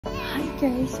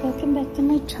Guys, welcome back to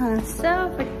my channel. So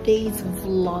for today's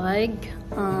vlog,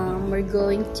 we're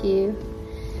going to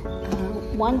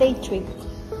one-day trip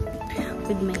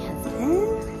with my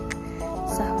husband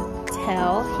sa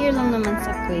hotel. Here lang naman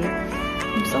sa Kuwait.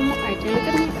 I'm so arte. Look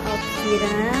at my outfit,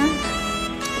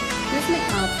 This is my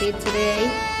outfit today.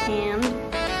 And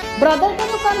brother, can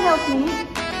you come help me?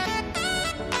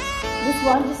 This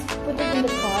one, just put it in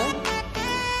the car.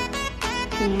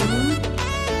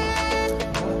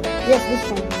 Yes, this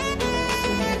one.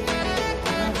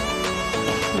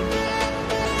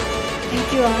 Thank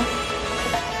you,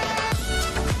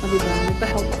 diba?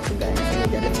 Nagpa-help ako, guys.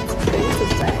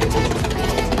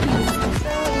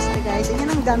 So, basta guys,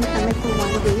 yan ang gamit namin for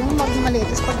one day. Yung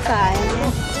magmalitis pagkain.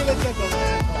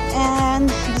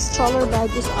 And the stroller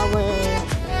bag is our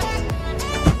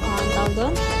tawag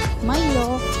doon?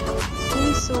 Milo,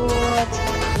 swimsuit,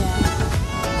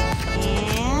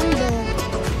 and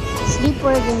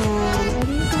sleeper ganyan. So,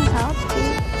 this is my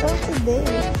outfit for today.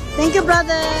 Thank you,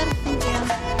 brother. Thank you.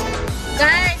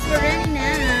 Guys, we're ready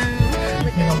now.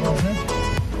 Look at this.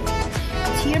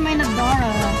 It's here, my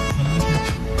Nadara.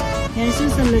 This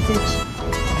is a little.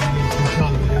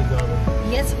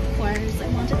 Yes, of course. I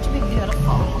want it to be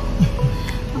beautiful.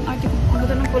 Ang arte ko.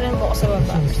 Pumunta ng pulan ko sa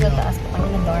baba. Sa taas pa kami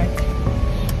na dark.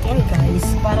 And guys,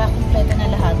 para kompleto na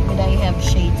lahat, I have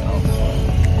shades also.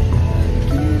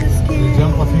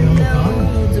 Jump off in the car?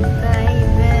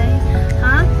 Baby.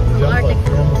 Huh?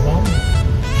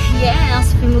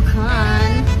 Yes,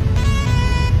 Pimukan.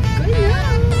 Good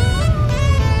now.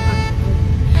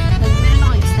 Meron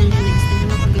ako extension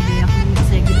ako gabi. Ako nung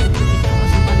magsegit at kapit ako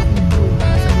sa panakbuga.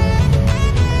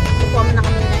 Kukuha mo na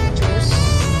kami ng juice.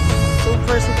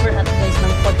 Super hot guys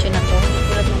ng kotse na to.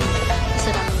 Tulad ng isa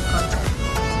namin yung kotse.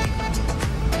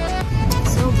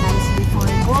 So guys, before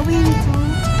going to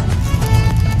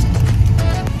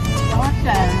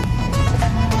hotel,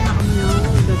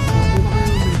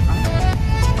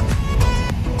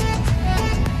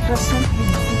 croissant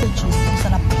with feta cheese.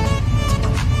 Masarap.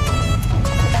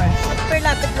 Super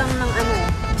lapit lang ng ano eh.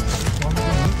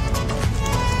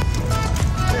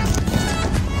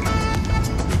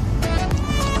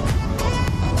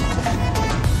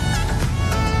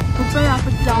 Super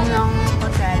lapit lang ng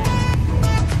hotel.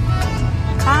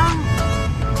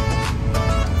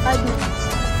 5 minutes.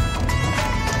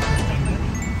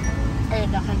 Eh,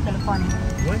 dakal telepon.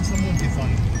 When's the movie fun?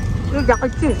 Yung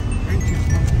dakal cheese.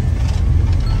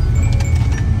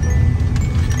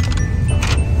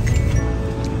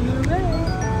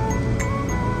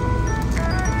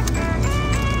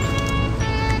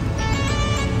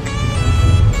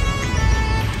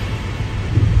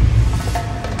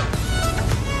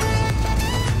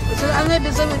 Ano yung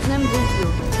bisa ng video?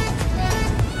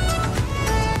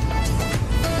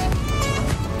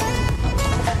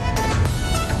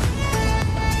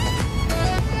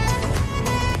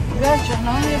 Guys, yan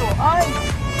na hero. Ay!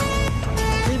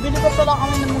 Bibili pa pala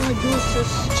kami ng mga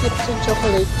juices, chips, and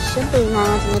chocolates. Siyempre, yung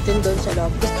mga natin doon sa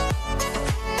loob.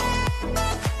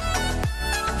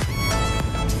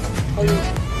 Ay!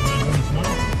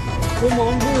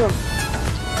 Bumangan lang.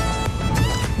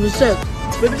 Reset.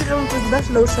 Bibili ka ng toothbrush,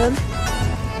 lotion,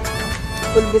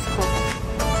 pulbis ko.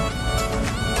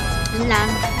 Yun lang.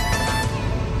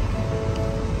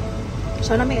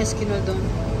 Sana may eskinol doon.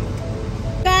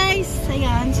 Guys,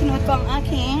 ayan, sinuot ko ang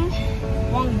aking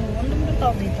wangbu. Ano ba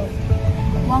tawag dito?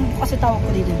 Wangbu kasi tawag ko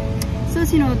dito. So,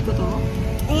 sinuot ko to.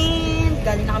 And,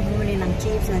 galing na bumili ng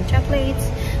chips, ng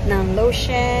chocolates, ng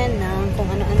lotion, ng kung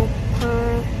ano-ano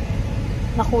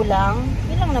na kulang.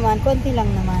 Yun lang naman, konti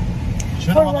lang naman.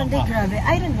 For one day, grabe.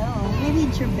 I don't know. Maybe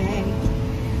it's your bag.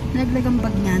 Naglag ang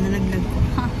bag niya. Nalaglag ko.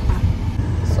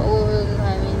 So,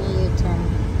 having a U-turn.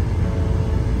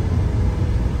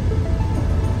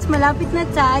 Malapit na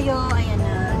tayo. Ayan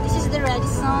na. This is the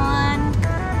Radisson.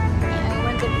 I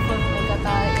went there before my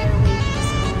Qatar Airways.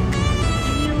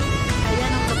 Ayan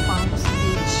ang the Palms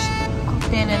Beach.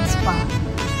 Cocktail and spa.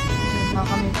 Diyan na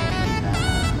kami pupunta.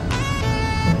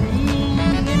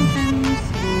 Ayan. Entrance.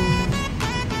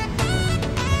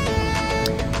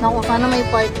 Naku, sana may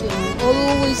parking.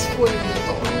 Always full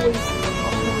dito. Always full.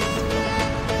 Always full.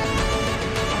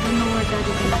 I don't know where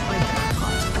daddy gonna park his car.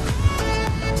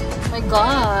 Oh my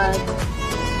God.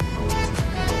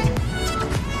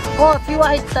 Oh, if you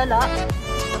white tala.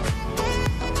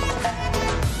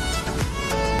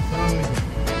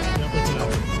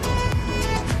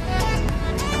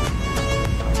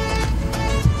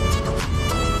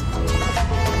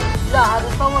 Lahat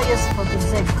ito mo yes po.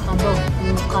 Tinseg ka daw.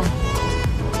 Inukan.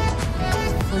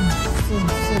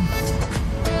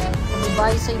 Diba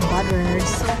yung say butter.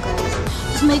 So guys,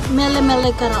 just make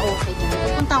mele-mele karaoke dyan.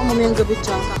 Pupunta ako mamayang gabi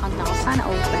dyan. Kakanta ko. Sana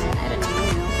open. I don't know,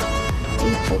 you know.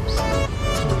 I hope so.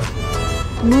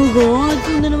 Oh my God.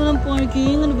 Ganda naman ang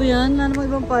parking. Ano ba yan? Ano ba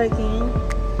ibang parking?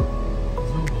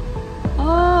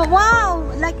 Oh, wow!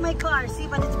 Like my car. See,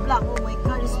 but it's black. Oh, my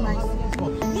car is nice.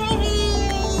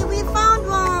 Yay! We found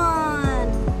one!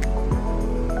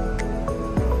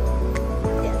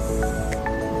 Yes.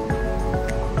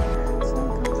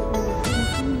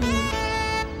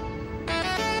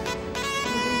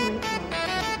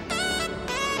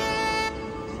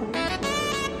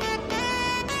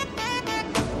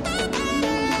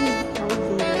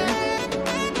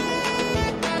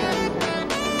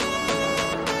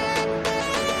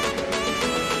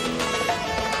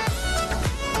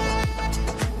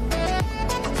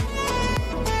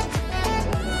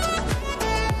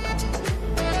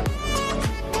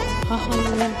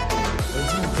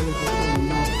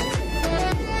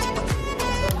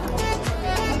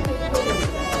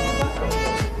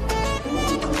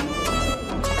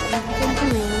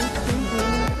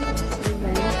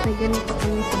 Ganito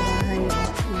kami sa bahay.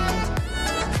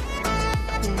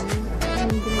 Ang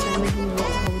ginagamit yung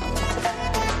workload.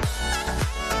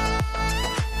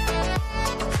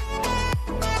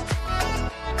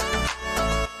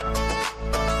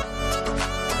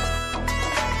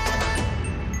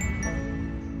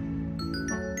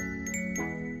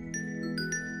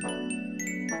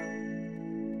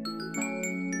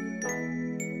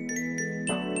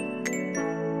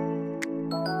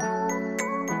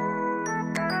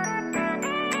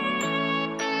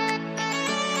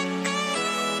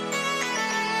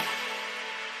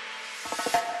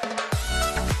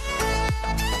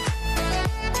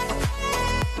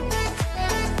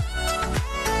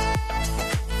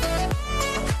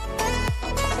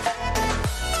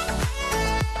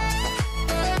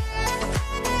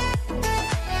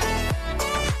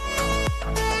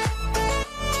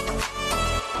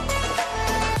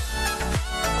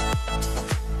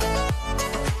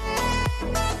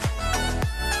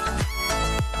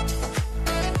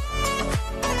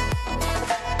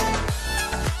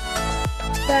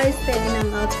 Guys, pwede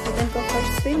ng outfitan ko for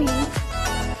swimming.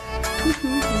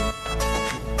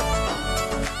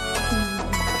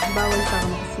 Bawal pa ako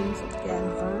mag-swimsuit, kaya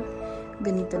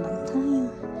ganito lang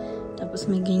tayo. Tapos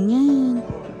may ganyan.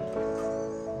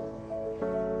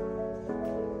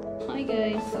 Hi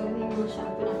guys, so hindi mo siya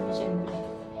pinag-syempre.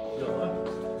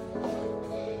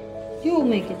 You will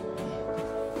make it.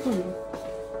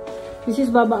 This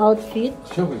is Baba outfit.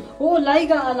 Oh,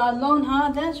 Laiga alone,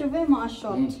 ha? That's your very much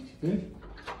shot.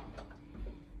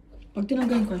 Pag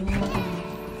tinanggalin ko, yung mga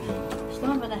gusto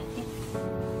mo ba dahil?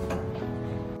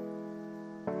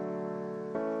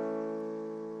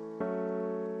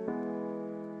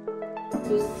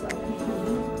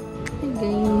 Hey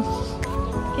guys.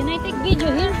 Can I take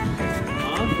video here?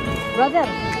 Brother,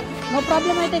 no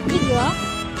problem I take video, ha?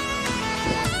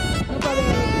 No problem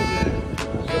I take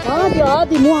video.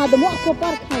 di mo aqua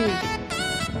park, honey.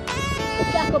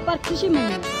 Okay, aqua park, kishi mo.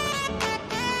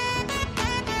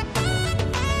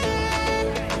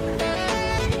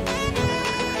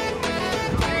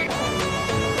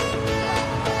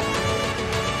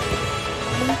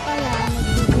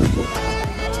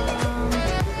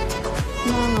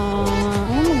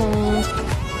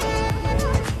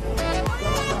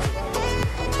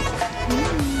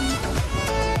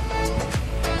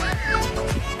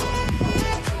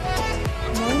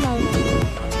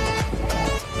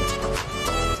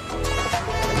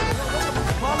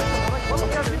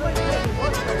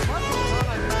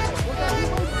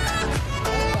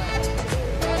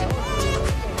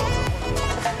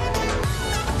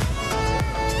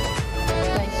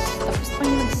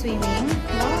 Swimming.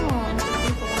 Wow!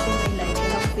 Hindi ko kasi may light.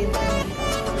 Walang filter.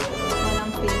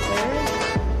 Walang filter.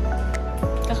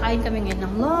 Kakain kami ngayon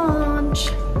ng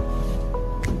lunch.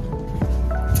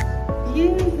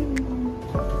 Yay!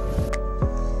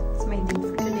 It's my date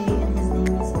for today and his name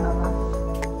is Baba.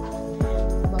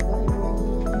 Baba, everyone.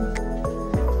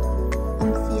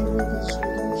 I'm feeling with the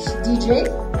DJ.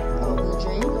 Oh,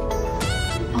 DJ.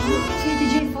 Oh, si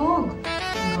DJ Fog. Oh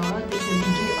my God, this is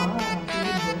DJ.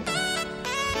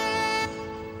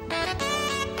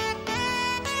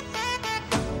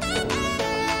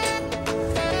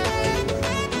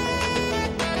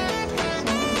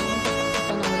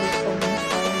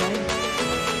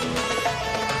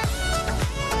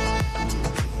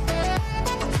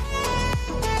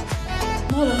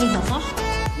 ريحة صح؟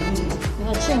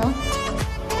 هذا شنو؟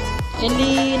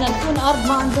 اللي ندخل أرض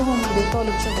ما عندهم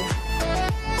بيطولوا بشغل.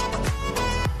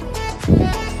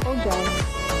 Oh guys.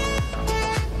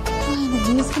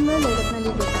 نبي نسمع ليلتنا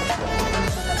اللي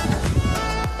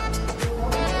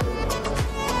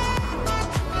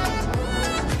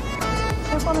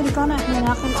ako Amerikana,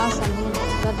 hinakin asan.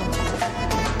 Gada.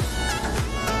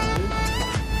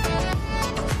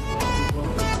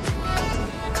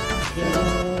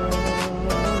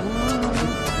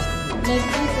 Take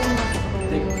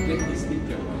this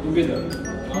picture together.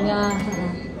 Yeah.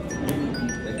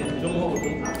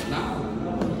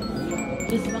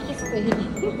 Is bakit pwede?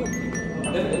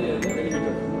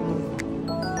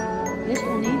 Yes,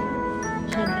 only.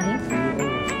 Siya na rin.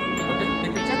 Okay,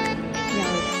 take picture.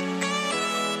 Yeah.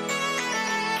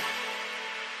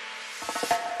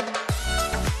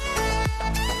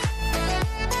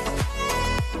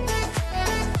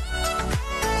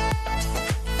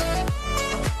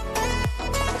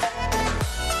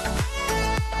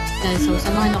 Guys, so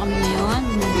samahan na kami ngayon.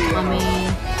 Nandito kami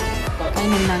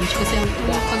kain ng lunch. Kasi ang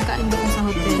pagkain doon sa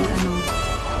hotel,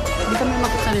 hindi kami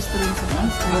makita sa restaurant sa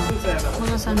taas.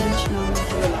 Mga sandwich lang.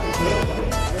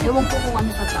 Ewan ko kung ano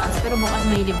sa taas, pero bukas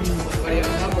may libre.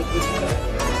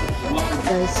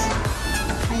 Guys,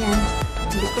 ayan.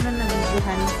 Hindi ko na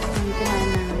nabigyan. Hindi ko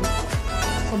na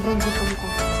sobrang gutom ko.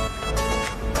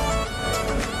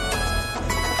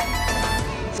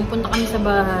 Pupunta kami sa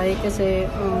bahay kasi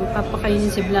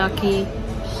papakainin si Blackie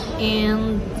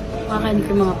and makakainin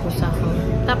ko yung mga pusa ko.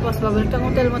 Tapos babalik ang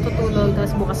hotel matutulog,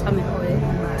 tapos bukas kami uwi.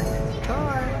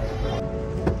 Char!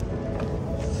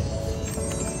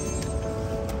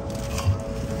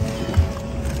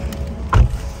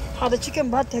 Hada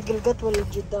chicken bat hagilgat wala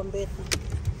jiddam bet.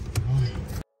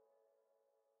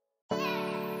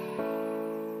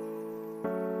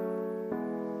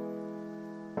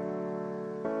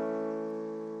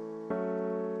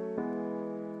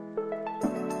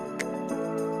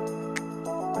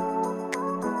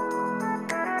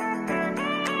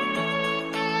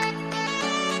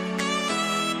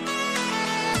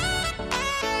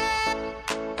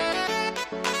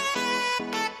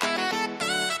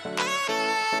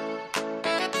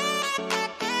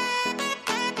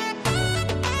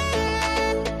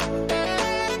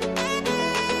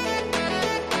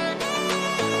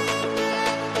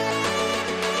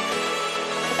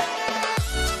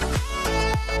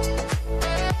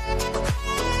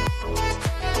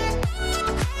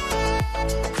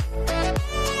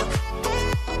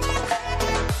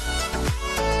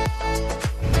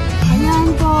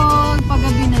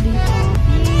 Paggabi na dito.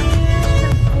 And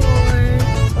of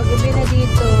course, paggabi na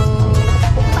dito,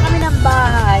 pupunta kami ng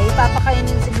bahay,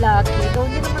 papakainin si Blackie. Though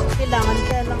hindi naman kailangan,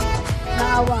 kaya lang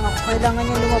naawa ako. Kailangan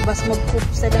niya lumabas, mag-poop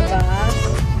sa labas.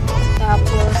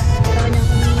 Tapos, kailangan niyang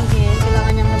umihin,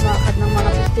 kailangan niyang lumakad ng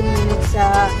mga 15 minutes sa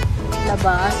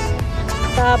labas.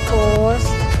 Tapos,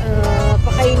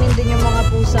 pakainin din yung mga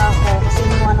pusa ko kasi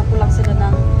inuwanan ko lang sila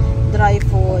ng dry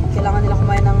food. Kailangan nila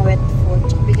kumain ng wet food.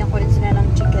 Tsaka bigyan ko rin sila ng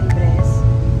chicken breast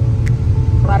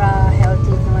para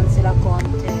healthy naman sila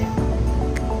konti.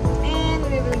 And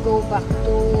we will go back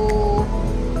to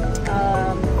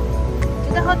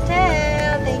the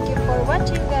hotel. Thank you for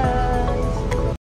watching, guys.